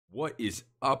What is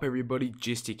up everybody,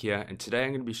 Gistic here, and today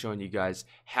I'm going to be showing you guys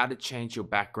how to change your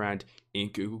background in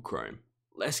Google Chrome.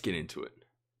 Let's get into it.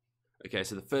 Okay,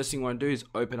 so the first thing you want to do is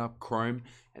open up Chrome,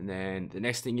 and then the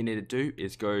next thing you need to do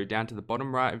is go down to the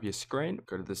bottom right of your screen,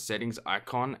 go to the settings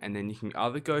icon, and then you can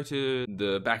either go to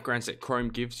the backgrounds that Chrome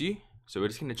gives you. So we're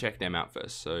just going to check them out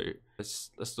first. So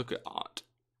let's look at art.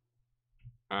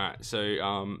 Alright, so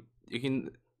you can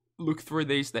look through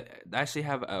these. They actually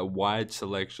have a wide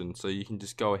selection, so you can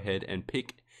just go ahead and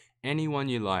pick any one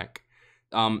you like.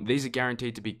 These are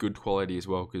guaranteed to be good quality as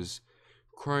well, because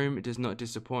Chrome does not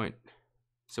disappoint.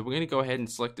 So we're going to go ahead and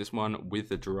select this one with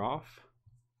the giraffe,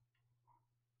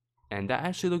 and that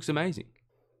actually looks amazing.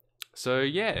 So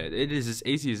yeah, it is as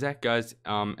easy as that, guys,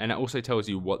 and it also tells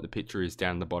you what the picture is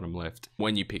down the bottom left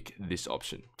when you pick this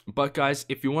option. But guys,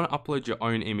 if you want to upload your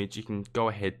own image, you can go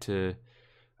ahead to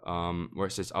where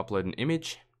it says upload an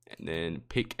image, and then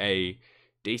pick a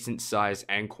decent size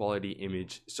and quality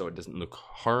image so it doesn't look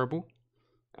horrible.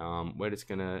 We're just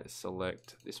gonna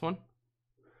select this one,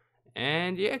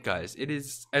 and yeah guys, it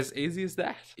is as easy as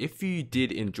that. If you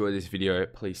did enjoy this video,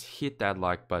 please hit that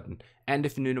like button, and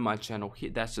if you're new to my channel,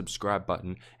 hit that subscribe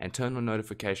button and turn on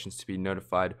notifications to be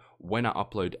notified when I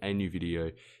upload a new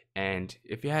video. And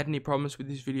if you had any problems with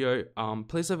this video,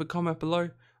 please leave a comment below.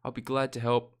 I'll be glad to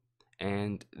help.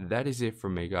 And that is it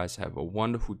from me, guys. Have a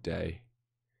wonderful day,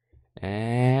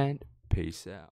 and peace out.